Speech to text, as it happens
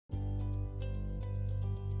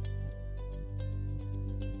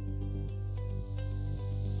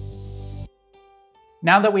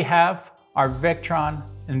Now that we have our Victron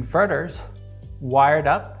inverters wired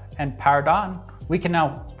up and powered on, we can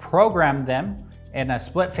now program them in a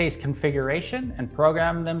split phase configuration and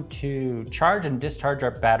program them to charge and discharge our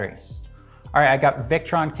batteries. All right, I got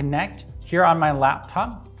VictronConnect here on my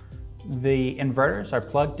laptop. The inverters are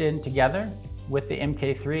plugged in together with the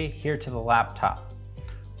MK3 here to the laptop.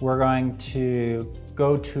 We're going to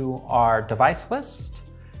go to our device list,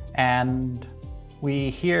 and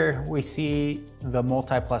we see the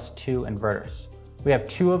multi+2 inverters. We have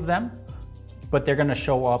 2 of them, but they're gonna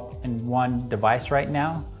show up in one device right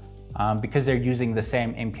now because they're using the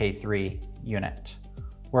same MK3 unit.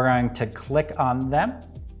 We're going to click on them,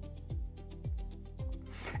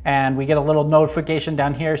 and we get a little notification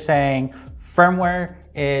down here saying firmware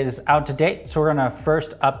is out to date, so we're gonna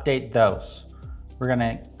first update those. We're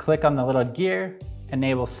gonna click on the little gear,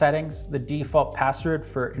 enable settings. The default password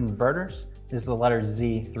for inverters is the letter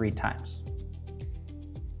Z 3 times.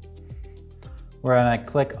 We're gonna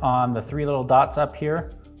click on the 3 little dots up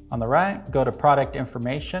here on the right, go to product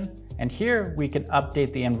information, and here we can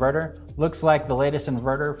update the inverter. Looks like the latest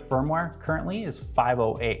inverter firmware currently is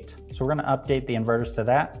 508. So we're gonna update the inverters to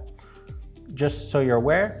that. Just so you're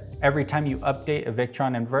aware, every time you update a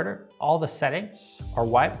Victron inverter, all the settings are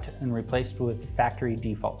wiped and replaced with factory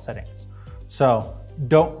default settings. So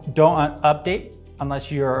don't update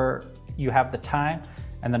unless you have the time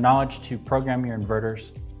and the knowledge to program your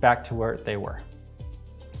inverters back to where they were.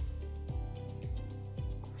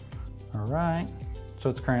 All right, so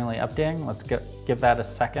it's currently updating. Let's give that a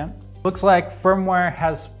second. Looks like firmware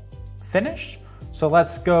has finished, so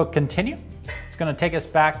let's go continue. It's gonna take us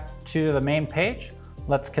back to the main page.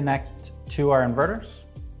 Let's connect to our inverters.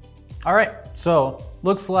 All right, so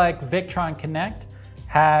looks like VictronConnect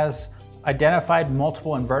has identified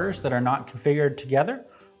multiple inverters that are not configured together.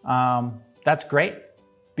 That's great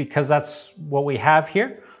because that's what we have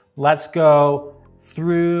here. Let's go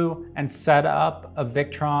through and set up a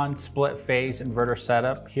Victron split phase inverter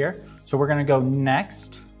setup here. So we're gonna go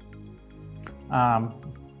next.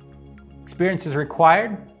 Experience is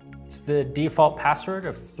required. It's the default password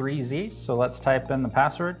of 3 Z's. So let's type in the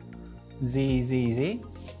password, ZZZ.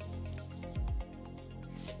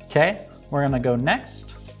 Okay, we're gonna go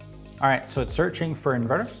next. All right, so it's searching for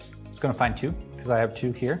inverters. It's gonna find 2 because I have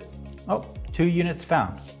 2 here. Oh, 2 units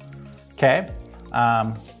found. Okay,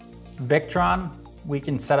 Victron, we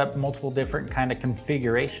can set up multiple different kind of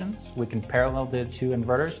configurations. We can parallel the 2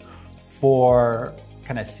 inverters for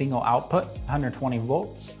kind of single output, 120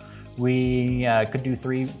 volts. We could do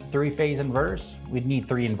three phase inverters. We'd need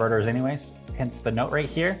 3 inverters anyways, hence the note right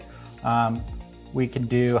here. We can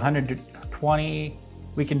do 120,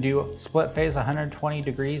 we can do split phase 120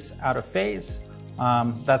 degrees out of phase.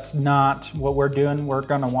 That's not what we're doing. We're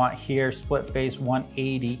gonna want here split phase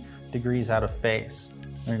 180 degrees out of phase.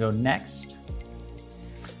 We're gonna go next.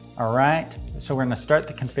 All right, so we're gonna start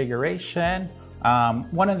the configuration.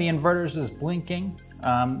 One of the inverters is blinking.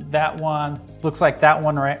 That one, looks like that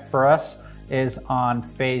one right for us is on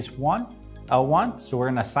phase 1, L1. So we're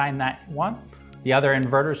gonna assign that one. The other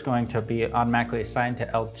inverter is going to be automatically assigned to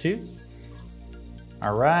L2.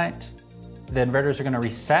 All right, the inverters are gonna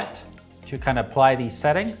reset to kind of apply these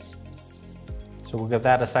settings. So we'll give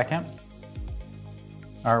that a second.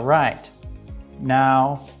 All right,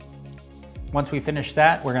 now, once we finish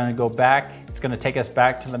that, we're gonna go back. It's gonna take us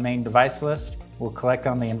back to the main device list. We'll click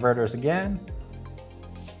on the inverters again.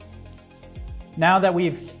 Now that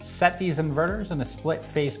we've set these inverters in a split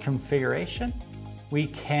phase configuration, we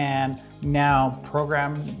can now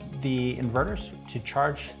program the inverters to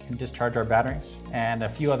charge and discharge our batteries and a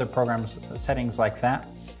few other programs, settings like that.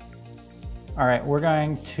 All right, we're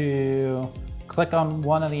going to click on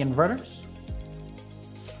one of the inverters.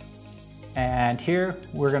 And here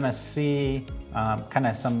we're gonna see kind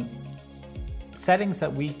of some settings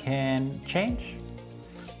that we can change.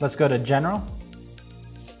 Let's go to General.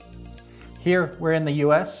 Here we're in the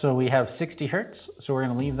US, so we have 60 Hertz, so we're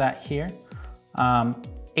gonna leave that here.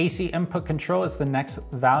 AC input control is the next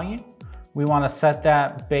value. We wanna set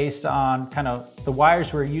that based on kind of the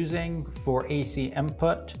wires we're using for AC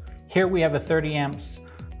input. Here we have a 30 amps,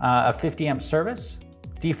 a 50 amp service.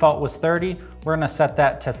 Default was 30, we're gonna set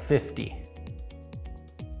that to 50.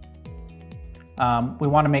 We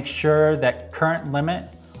wanna make sure that current limit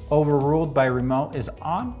overruled by remote is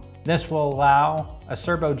on. This will allow a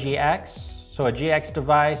Servo GX, so a GX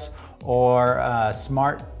device or a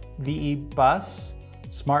smart VE bus,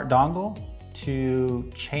 smart dongle to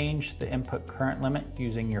change the input current limit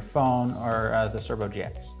using your phone or the Servo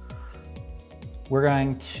GX. We're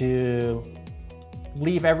going to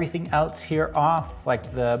leave everything else here off,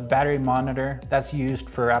 like the battery monitor. That's used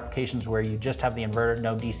for applications where you just have the inverter,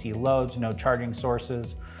 no DC loads, no charging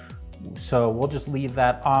sources. So we'll just leave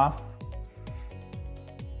that off.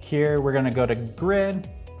 Here we're gonna go to grid.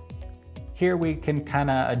 Here we can kind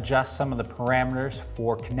of adjust some of the parameters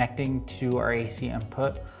for connecting to our AC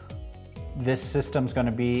input. This system's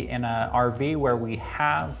gonna be in a RV where we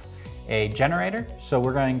have a generator, so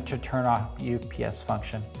we're going to turn off UPS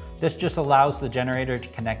function. This just allows the generator to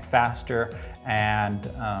connect faster and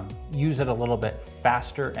use it a little bit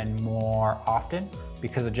faster and more often,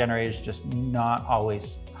 because the generator is just not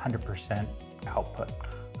always 100% output,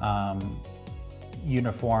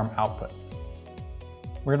 uniform output.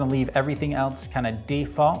 We're gonna leave everything else kind of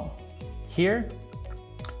default here,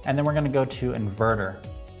 and then we're gonna go to inverter.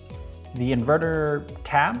 The inverter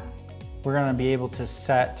tab, we're gonna be able to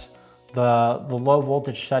set the low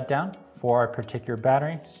voltage shutdown for our particular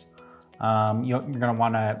batteries. You're gonna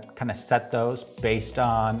wanna kind of set those based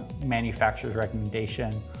on manufacturer's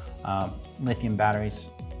recommendation. Lithium batteries,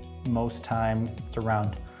 most time it's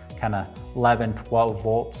around kind of 11, 12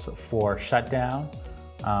 volts for shutdown.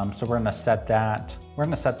 So we're gonna set that. We're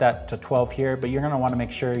gonna set that to 12 here, but you're gonna wanna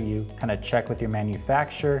make sure you kind of check with your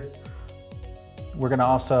manufacturer. We're gonna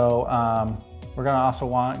also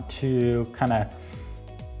want to kind of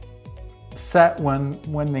set when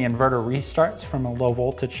the inverter restarts from a low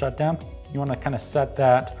voltage shutdown. You want to kind of set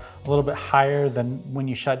that a little bit higher than when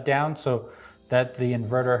you shut down, so that the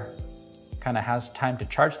inverter kind of has time to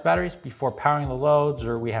charge the batteries before powering the loads,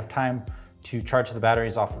 or we have time to charge the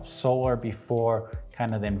batteries off of solar before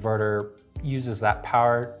kind of the inverter uses that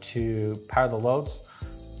power to power the loads.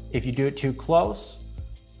 If you do it too close,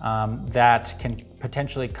 that can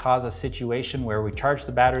potentially cause a situation where we charge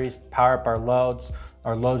the batteries, power up our loads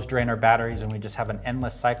drain our batteries, and we just have an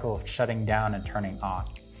endless cycle of shutting down and turning on.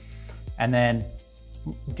 And then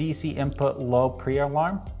DC input low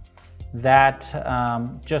pre-alarm, that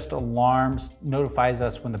just notifies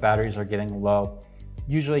us when the batteries are getting low.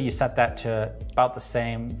 Usually you set that to about the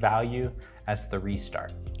same value as the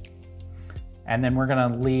restart. And then we're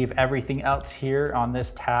gonna leave everything else here on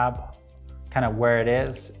this tab kind of where it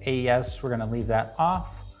is. AES, we're gonna leave that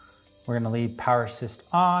off. We're gonna leave power assist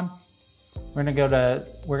on. We're gonna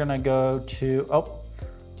go to,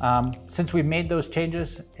 since we made those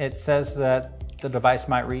changes, it says that the device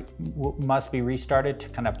must be restarted to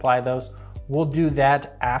kind of apply those. We'll do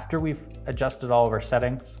that after we've adjusted all of our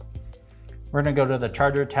settings. We're gonna go to the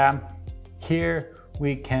charger tab. Here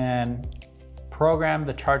we can program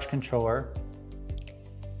the charge controller.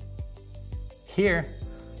 Here,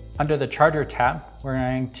 under the charger tab, we're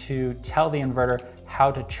going to tell the inverter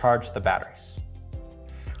how to charge the batteries.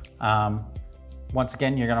 Once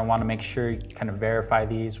again, you're gonna wanna make sure you kind of verify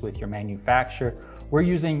these with your manufacturer. We're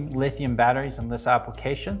using lithium batteries in this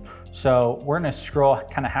application, so we're gonna scroll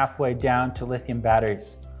kind of halfway down to lithium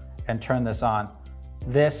batteries and turn this on.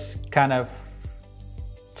 This kind of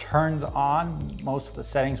turns on most of the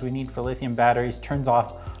settings we need for lithium batteries, turns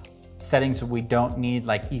off settings that we don't need,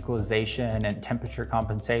 like equalization and temperature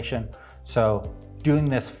compensation. So doing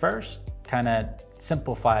this first kind of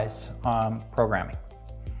simplifies programming.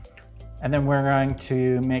 And then we're going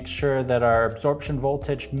to make sure that our absorption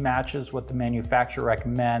voltage matches what the manufacturer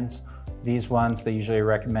recommends. These ones, they usually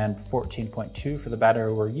recommend 14.2 for the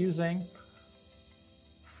battery we're using.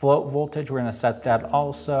 Float voltage, we're gonna set that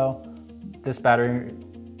also. This battery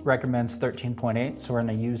recommends 13.8, so we're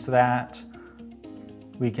gonna use that.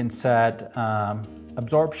 We can set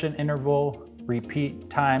absorption interval,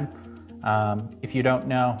 repeat time. If you don't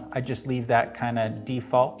know, I just leave that kind of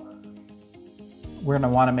default. We're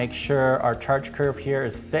gonna wanna make sure our charge curve here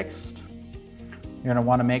is fixed. You're gonna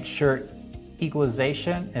wanna make sure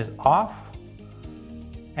equalization is off.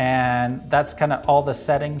 And that's kind of all the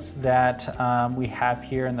settings that we have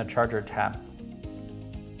here in the charger tab.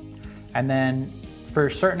 And then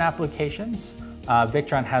for certain applications,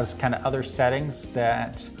 Victron has kind of other settings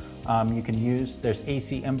that you can use. There's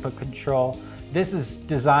AC input control. This is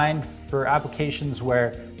designed for applications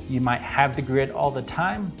where you might have the grid all the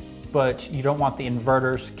time, but you don't want the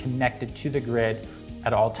inverters connected to the grid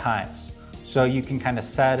at all times. So you can kind of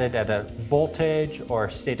set it at a voltage or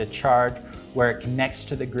a state of charge where it connects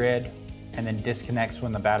to the grid and then disconnects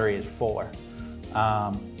when the battery is fuller,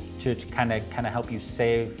 to kind of help you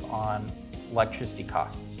save on electricity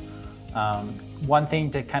costs. One thing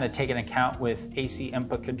to kind of take into account with AC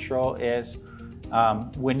input control is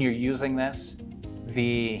when you're using this,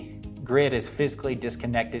 the grid is physically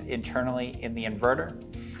disconnected internally in the inverter.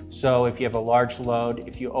 So if you have a large load,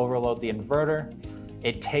 if you overload the inverter,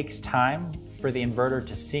 it takes time for the inverter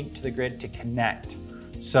to sync to the grid to connect.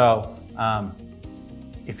 So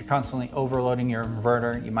if you're constantly overloading your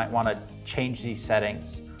inverter, you might want to change these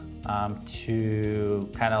settings to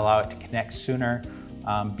kind of allow it to connect sooner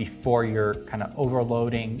before you're kind of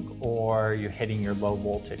overloading or you're hitting your low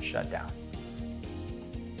voltage shutdown.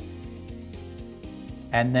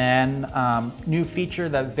 And then new feature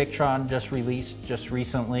that Victron just released just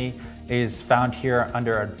recently is found here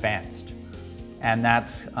under Advanced. And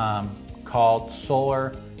that's called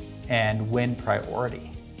Solar and Wind Priority.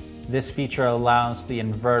 This feature allows the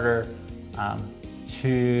inverter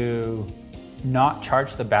to not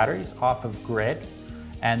charge the batteries off of grid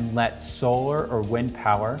and let solar or wind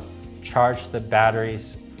power charge the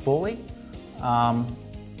batteries fully.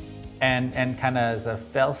 And kind of as a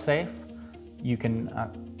fail-safe, you can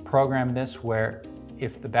program this where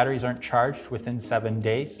if the batteries aren't charged within 7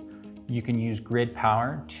 days, you can use grid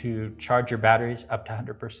power to charge your batteries up to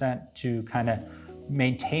 100% to kind of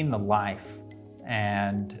maintain the life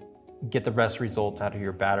and get the best results out of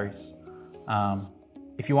your batteries.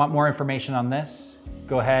 If you want more information on this,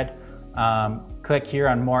 go ahead, click here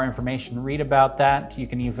on more information, read about that. You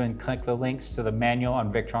can even click the links to the manual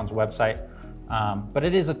on Victron's website. But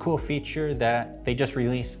it is a cool feature that they just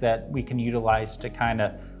released that we can utilize to kind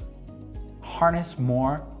of harness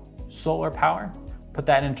more solar power, put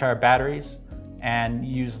that into our batteries, and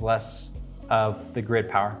use less of the grid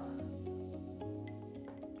power.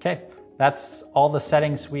 Okay, that's all the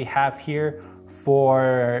settings we have here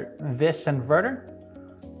for this inverter.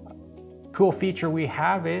 Cool feature we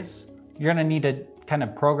have is you're gonna need to kind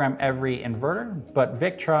of program every inverter, but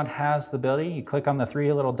Victron has the ability, you click on the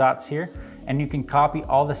 3 little dots here, and you can copy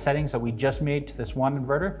all the settings that we just made to this one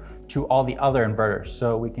inverter to all the other inverters.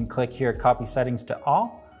 So we can click here, copy settings to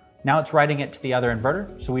all. Now it's writing it to the other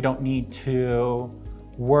inverter, so we don't need to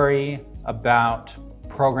worry about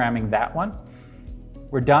programming that one.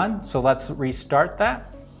 We're done, so let's restart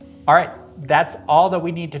that. All right, that's all that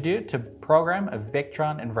we need to do to program a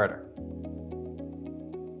Victron inverter.